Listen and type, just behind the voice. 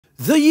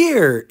The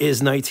year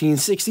is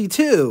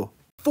 1962.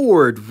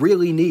 Ford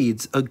really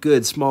needs a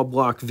good small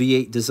block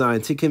V8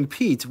 design to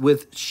compete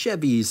with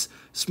Chevy's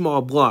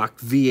small block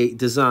V8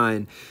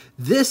 design.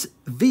 This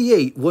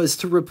V8 was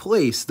to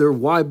replace their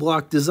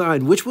Y-block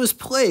design, which was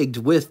plagued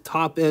with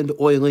top-end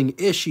oiling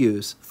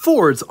issues.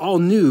 Ford's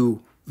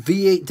all-new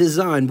V8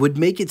 design would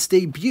make its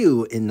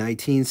debut in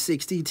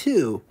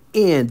 1962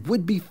 and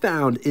would be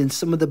found in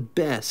some of the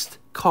best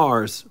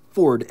cars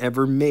Ford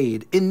ever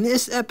made. In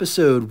this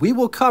episode, we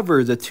will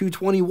cover the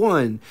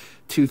 221,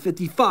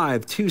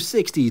 255,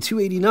 260,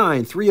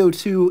 289,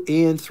 302,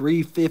 and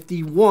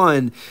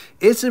 351.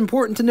 It's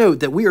important to note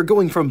that we are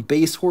going from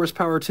base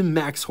horsepower to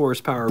max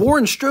horsepower. Bore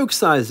and stroke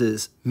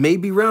sizes may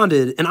be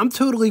rounded, and I'm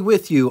totally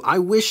with you. I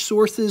wish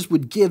sources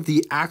would give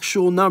the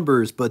actual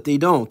numbers, but they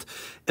don't.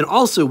 And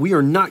also, we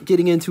are not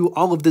getting into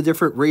all of the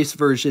different race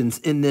versions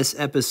in this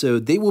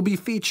episode. They will be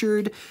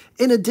featured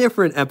in a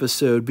different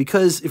episode,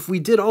 because if we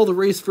did all the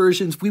race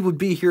versions, we would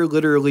be here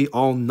literally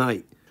all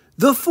night.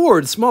 The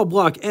Ford small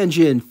block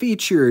engine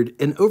featured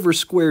an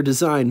over-square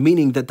design,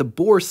 meaning that the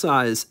bore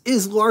size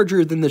is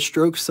larger than the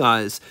stroke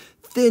size,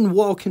 thin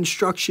wall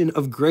construction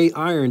of gray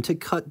iron to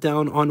cut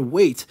down on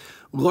weight,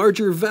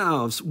 larger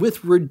valves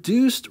with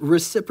reduced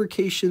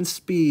reciprocation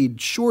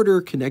speed,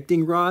 shorter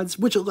connecting rods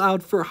which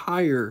allowed for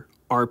higher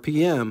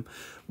RPM,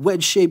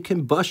 wedge-shaped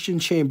combustion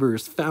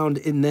chambers found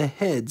in the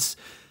heads.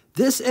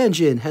 This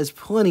engine has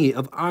plenty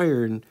of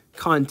iron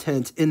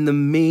content in the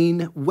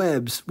main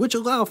webs, which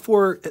allow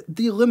for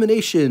the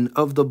elimination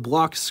of the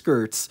block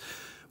skirts,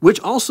 which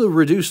also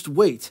reduced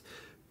weight.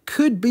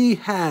 Could be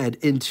had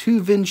in 2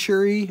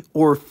 Venturi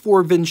or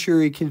 4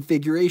 Venturi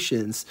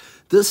configurations.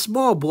 The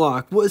small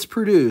block was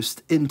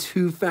produced in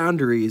 2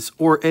 foundries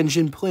or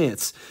engine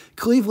plants,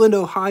 Cleveland,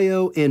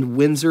 Ohio and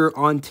Windsor,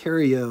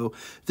 Ontario.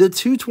 The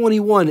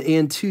 221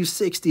 and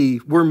 260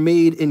 were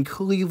made in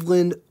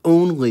Cleveland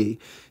only.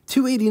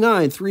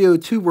 289,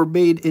 302 were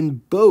made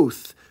in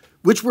both,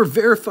 which were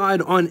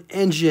verified on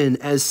engine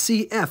as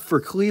CF for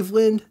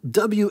Cleveland,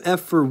 WF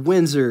for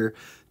Windsor.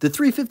 The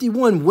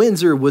 351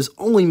 Windsor was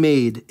only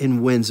made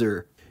in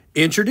Windsor.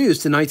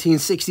 Introduced in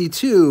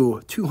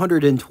 1962,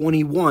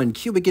 221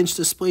 cubic inch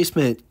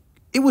displacement.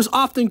 It was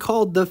often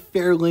called the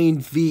Fairlane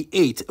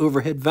V8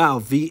 overhead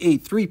valve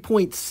V8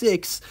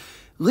 3.6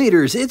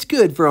 liters. It's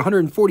good for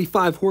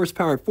 145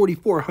 horsepower at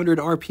 4,400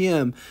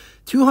 RPM,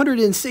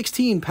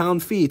 216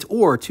 pound-feet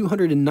or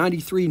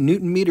 293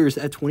 newton meters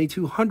at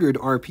 2,200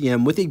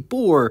 RPM with a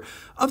bore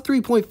of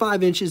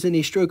 3.5 inches and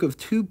a stroke of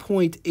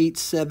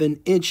 2.87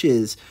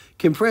 inches.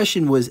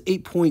 Compression was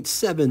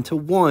 8.7 to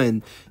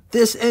 1.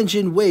 This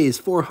engine weighs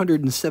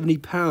 470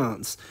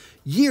 pounds.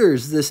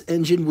 Years this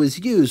engine was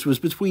used was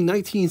between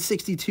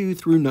 1962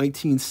 through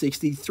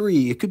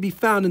 1963. It could be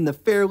found in the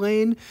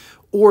Fairlane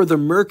or the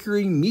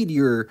Mercury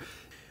Meteor.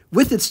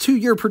 With its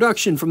 2-year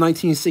production from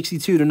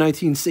 1962 to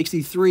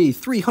 1963,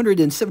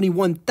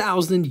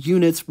 371,000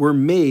 units were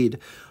made.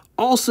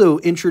 Also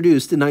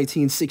introduced in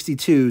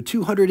 1962,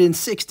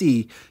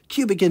 260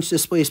 cubic inch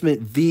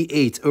displacement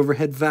V8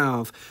 overhead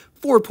valve,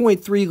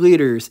 4.3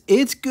 liters.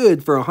 It's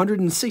good for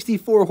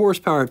 164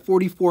 horsepower at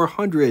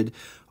 4,400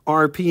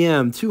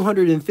 RPM,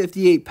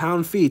 258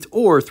 pound-feet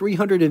or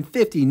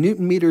 350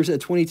 newton meters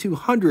at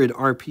 2,200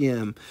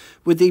 RPM,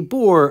 with a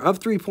bore of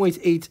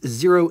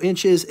 3.80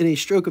 inches and a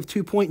stroke of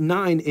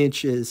 2.9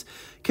 inches.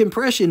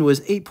 Compression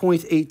was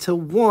 8.8 to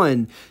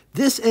 1.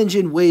 This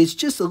engine weighs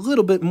just a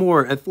little bit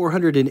more at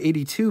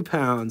 482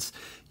 pounds.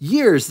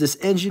 Years this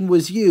engine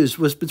was used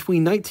was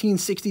between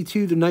 1962 to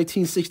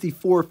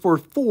 1964 for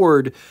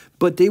Ford,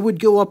 but they would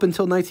go up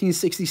until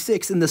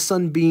 1966 in the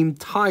Sunbeam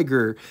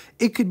Tiger.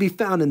 It could be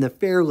found in the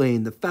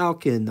Fairlane, the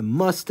Falcon, the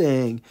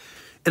Mustang.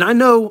 And I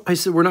know I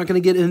said we're not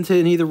going to get into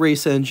any of the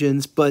race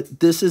engines,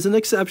 but this is an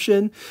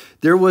exception.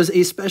 There was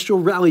a special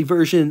rally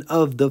version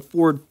of the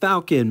Ford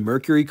Falcon,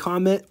 Mercury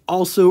Comet,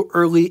 also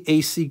early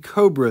AC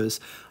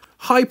Cobras.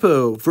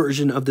 Hypo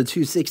version of the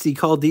 260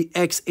 called the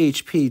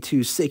XHP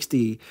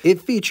 260. It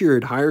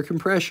featured higher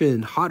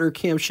compression, hotter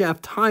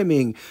camshaft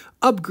timing,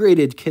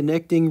 upgraded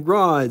connecting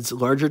rods,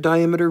 larger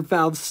diameter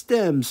valve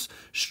stems,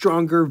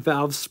 stronger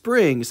valve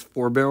springs,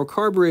 4-barrel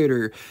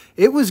carburetor.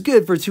 It was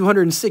good for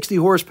 260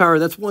 horsepower.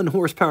 That's 1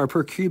 horsepower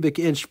per cubic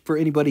inch for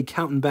anybody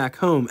counting back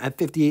home at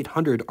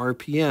 5,800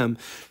 RPM,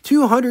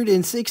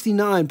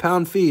 269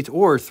 pound-feet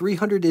or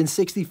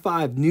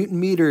 365 newton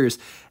meters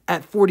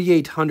at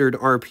 4,800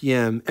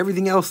 RPM.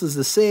 Everything else is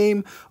the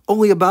same.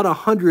 Only about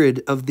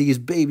 100 of these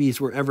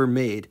babies were ever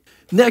made.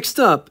 Next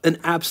up, an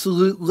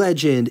absolute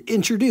legend,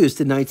 introduced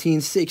in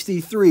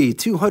 1963,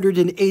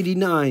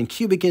 289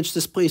 cubic inch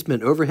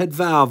displacement overhead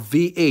valve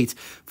V8,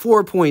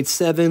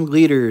 4.7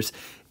 liters.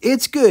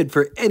 It's good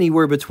for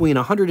anywhere between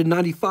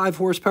 195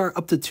 horsepower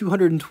up to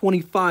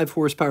 225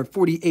 horsepower,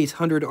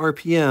 4,800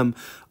 RPM,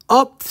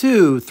 up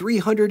to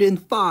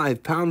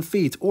 305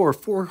 pound-feet or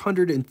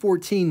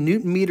 414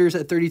 Newton meters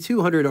at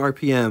 3,200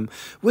 RPM,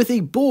 with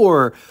a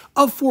bore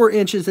of 4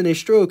 inches and a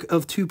stroke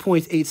of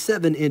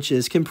 2.87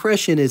 inches.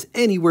 Compression is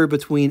anywhere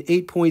between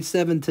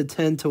 8.7 to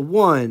 10 to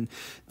 1.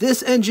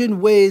 This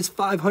engine weighs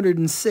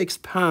 506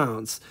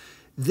 pounds.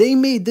 They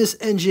made this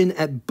engine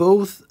at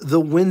both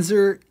the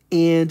Windsor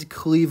and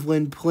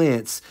Cleveland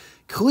plants.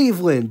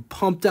 Cleveland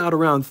pumped out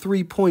around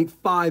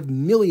 3.5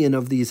 million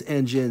of these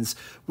engines,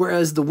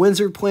 whereas the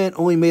Windsor plant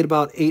only made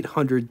about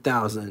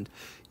 800,000.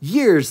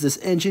 Years this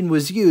engine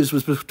was used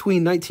was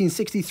between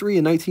 1963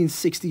 and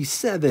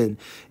 1967.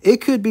 It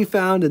could be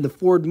found in the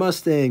Ford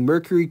Mustang,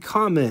 Mercury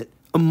Comet,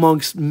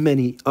 amongst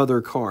many other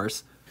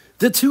cars.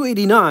 The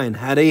 289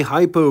 had a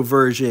hypo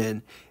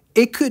version.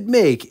 It could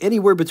make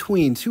anywhere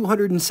between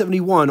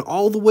 271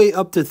 all the way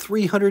up to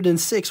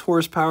 306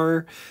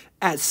 horsepower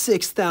at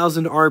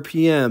 6,000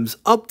 RPMs,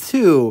 up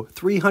to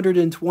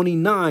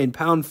 329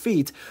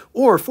 pound-feet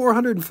or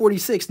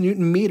 446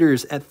 Newton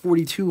meters at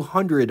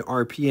 4,200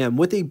 RPM,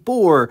 with a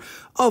bore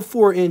of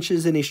 4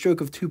 inches and a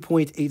stroke of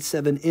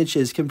 2.87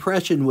 inches.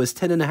 Compression was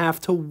 10.5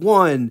 to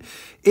 1.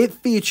 It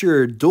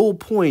featured dual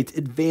point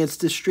advanced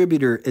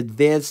distributor,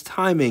 advanced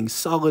timing,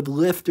 solid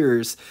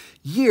lifters.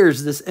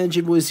 Years this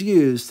engine was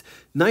used,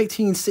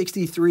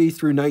 1963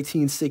 through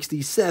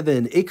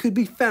 1967. It could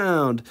be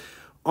found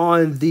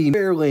on the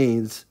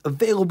Fairlanes,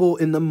 available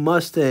in the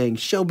Mustang,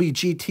 Shelby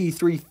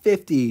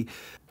GT350.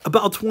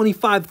 About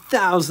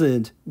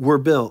 25,000 were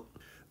built.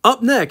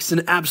 Up next,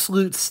 an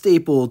absolute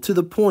staple to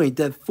the point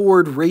that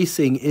Ford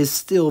Racing is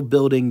still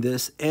building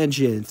this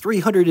engine.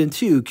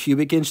 302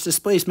 cubic inch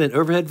displacement,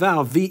 overhead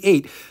valve,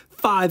 V8,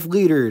 5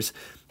 liters.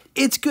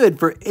 It's good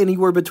for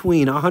anywhere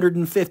between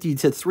 150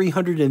 to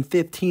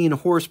 315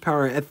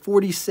 horsepower at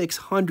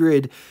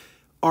 4,600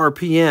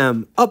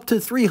 RPM, up to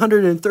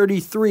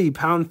 333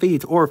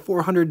 pound-feet or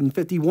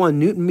 451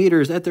 Newton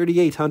meters at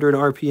 3,800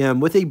 RPM,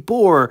 with a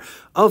bore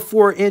of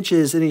 4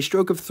 inches and a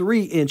stroke of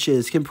 3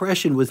 inches.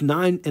 Compression was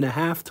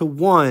 9.5 to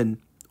 1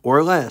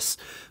 or less.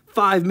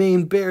 5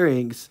 main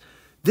bearings.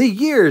 The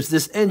years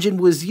this engine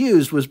was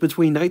used was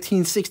between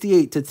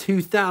 1968 to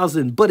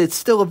 2000, but it's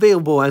still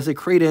available as a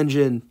crate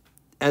engine.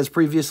 As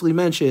previously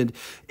mentioned,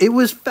 it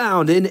was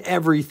found in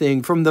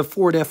everything from the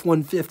Ford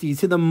F-150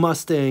 to the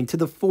Mustang to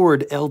the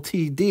Ford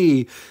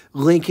LTD,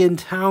 Lincoln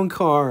Town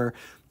Car.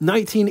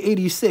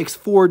 1986,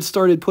 Ford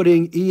started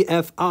putting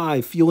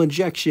EFI, fuel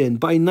injection.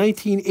 By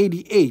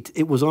 1988,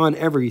 it was on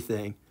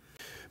everything.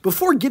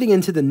 Before getting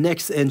into the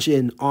next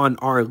engine on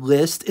our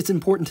list, it's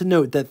important to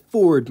note that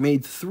Ford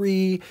made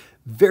 3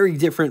 very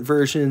different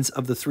versions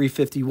of the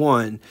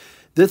 351.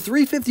 The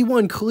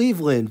 351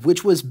 Cleveland,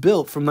 which was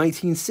built from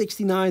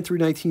 1969 through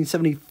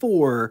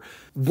 1974,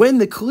 when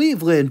the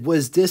Cleveland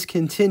was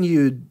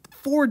discontinued,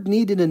 Ford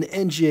needed an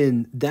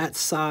engine that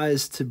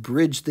size to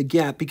bridge the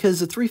gap because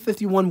the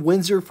 351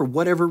 Windsor, for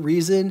whatever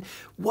reason,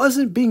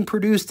 wasn't being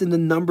produced in the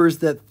numbers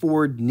that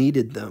Ford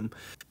needed them.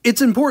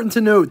 It's important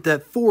to note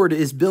that Ford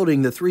is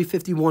building the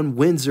 351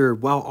 Windsor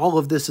while all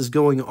of this is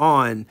going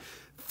on.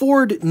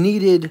 Ford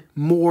needed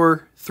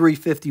more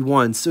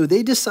 351s, so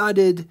they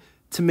decided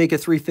to make a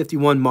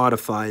 351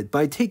 modified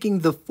by taking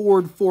the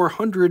Ford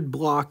 400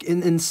 block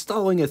and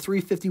installing a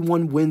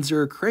 351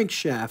 Windsor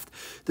crankshaft.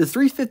 The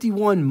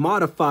 351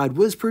 modified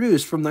was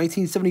produced from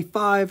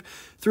 1975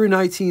 through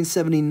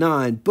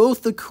 1979.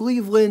 Both the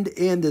Cleveland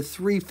and the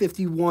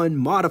 351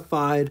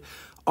 modified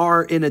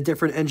are in a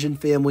different engine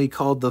family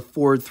called the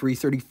Ford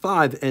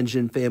 335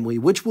 engine family,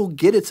 which will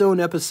get its own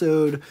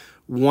episode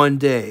one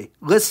day.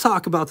 Let's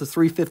talk about the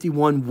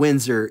 351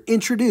 Windsor,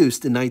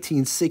 introduced in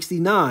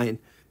 1969.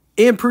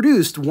 And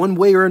produced one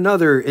way or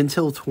another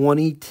until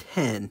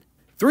 2010.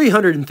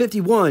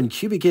 351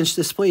 cubic inch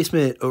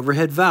displacement,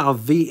 overhead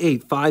valve,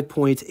 V8,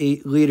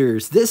 5.8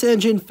 liters. This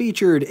engine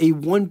featured a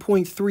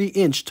 1.3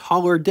 inch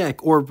taller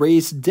deck or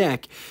raised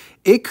deck.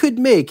 It could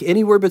make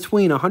anywhere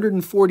between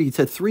 140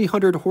 to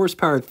 300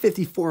 horsepower at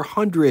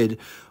 5,400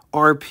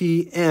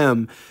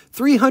 RPM,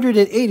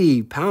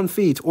 380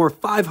 pound-feet or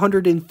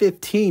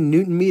 515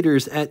 Newton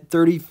meters at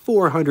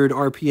 3,400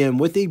 RPM,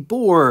 with a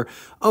bore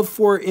of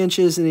 4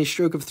 inches and a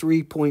stroke of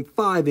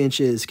 3.5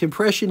 inches.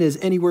 Compression is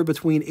anywhere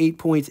between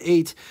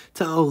 8.8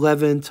 to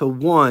 11 to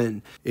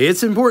 1.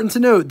 It's important to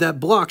note that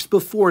blocks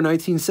before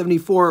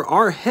 1974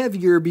 are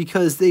heavier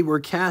because they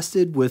were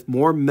casted with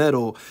more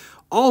metal.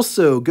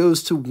 Also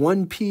goes to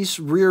one-piece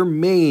rear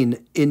main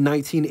in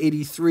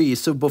 1983.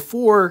 So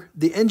before,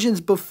 the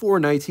engines before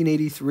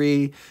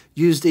 1983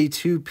 used a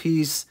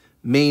 2-piece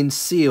main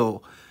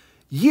seal.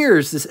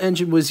 Years this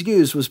engine was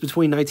used was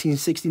between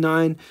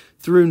 1969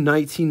 through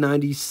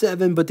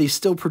 1997, but they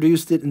still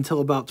produced it until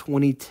about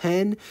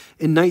 2010.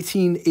 In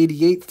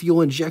 1988,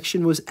 fuel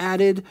injection was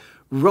added.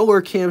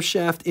 Roller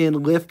camshaft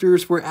and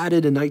lifters were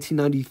added in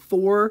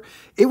 1994.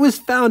 It was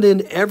found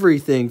in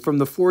everything from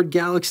the Ford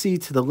Galaxy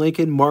to the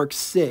Lincoln Mark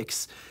VI.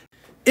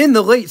 In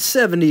the late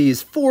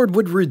 70s, Ford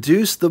would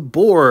reduce the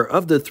bore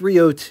of the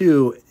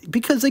 302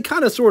 because they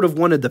kind of sort of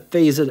wanted to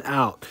phase it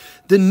out.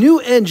 The new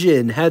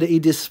engine had a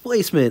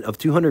displacement of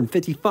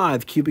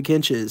 255 cubic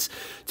inches.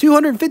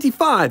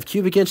 255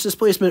 cubic inch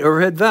displacement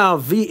overhead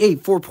valve,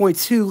 V8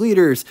 4.2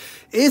 liters.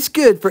 It's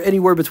good for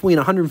anywhere between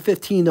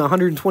 115 to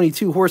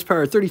 122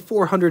 horsepower,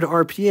 3,400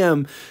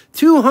 RPM,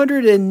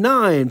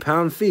 209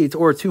 pound-feet,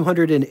 or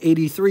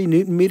 283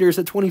 newton meters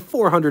at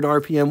 2,400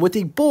 RPM with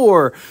a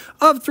bore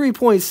of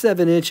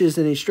 3.7 inches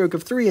and a stroke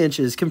of 3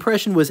 inches.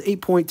 Compression was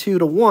 8.2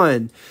 to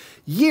 1.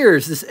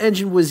 Years this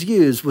engine was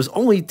used was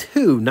only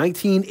two,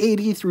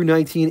 1980 through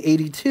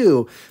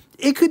 1982.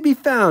 It could be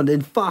found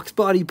in Fox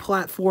body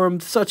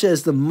platforms such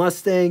as the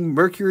Mustang,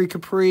 Mercury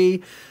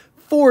Capri,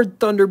 Ford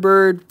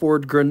Thunderbird,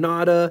 Ford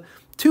Granada.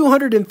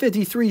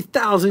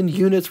 253,000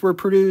 units were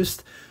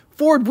produced.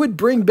 Ford would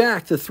bring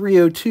back the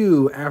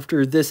 302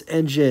 after this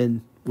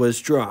engine was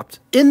dropped.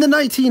 In the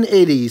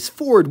 1980s,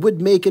 Ford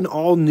would make an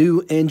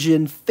all-new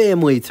engine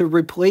family to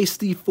replace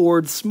the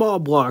Ford small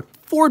block.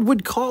 Ford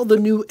would call the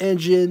new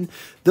engine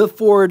the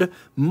Ford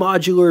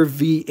Modular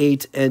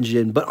V8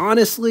 engine. But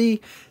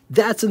honestly,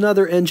 that's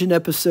another engine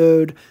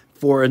episode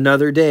for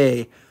another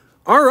day.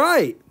 All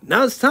right,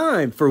 now it's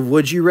time for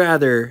Would You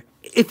Rather.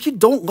 If you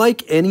don't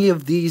like any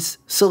of these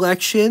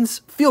selections,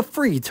 feel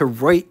free to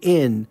write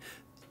in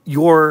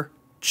your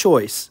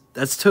choice.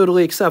 That's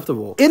totally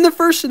acceptable. In the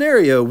first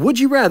scenario, would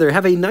you rather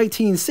have a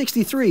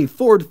 1963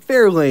 Ford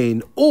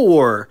Fairlane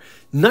or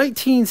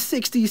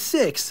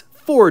 1966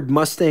 Ford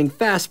Mustang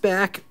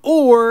Fastback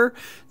or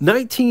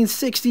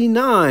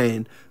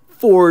 1969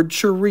 Ford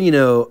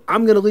Torino?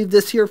 I'm going to leave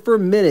this here for a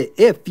minute.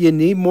 If you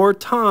need more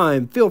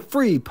time, feel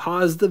free,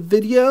 pause the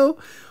video.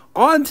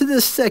 On to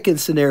the second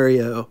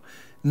scenario.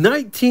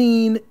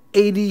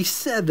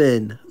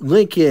 1987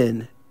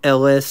 Lincoln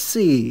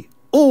LSC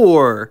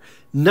or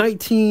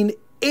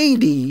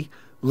 1980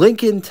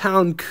 Lincoln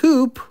Town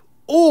Coupe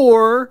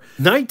or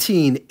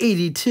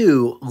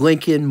 1982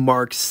 Lincoln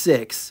Mark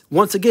 6.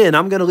 Once again,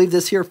 I'm going to leave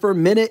this here for a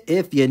minute.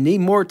 If you need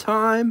more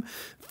time,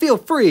 feel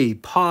free,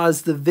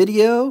 pause the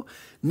video.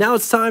 Now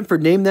it's time for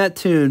Name That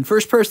Tune.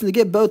 First person to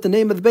get both the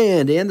name of the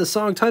band and the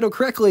song title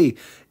correctly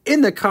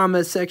in the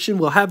comment section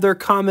will have their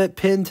comment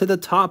pinned to the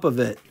top of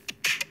it.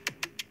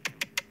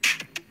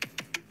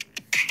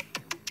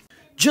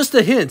 Just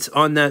a hint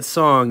on that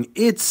song,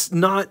 it's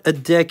not a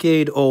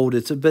decade old,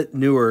 it's a bit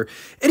newer.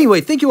 Anyway,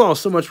 thank you all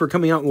so much for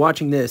coming out and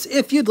watching this.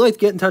 If you'd like to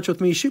get in touch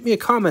with me, shoot me a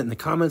comment in the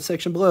comment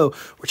section below,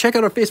 or check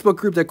out our Facebook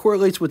group that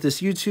correlates with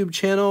this YouTube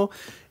channel.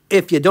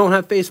 If you don't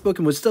have Facebook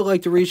and would still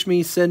like to reach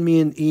me, send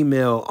me an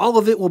email. All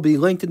of it will be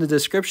linked in the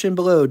description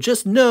below.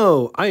 Just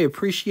know I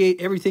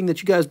appreciate everything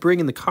that you guys bring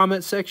in the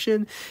comment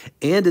section.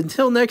 And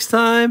until next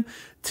time,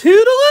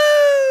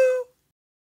 toodaloo!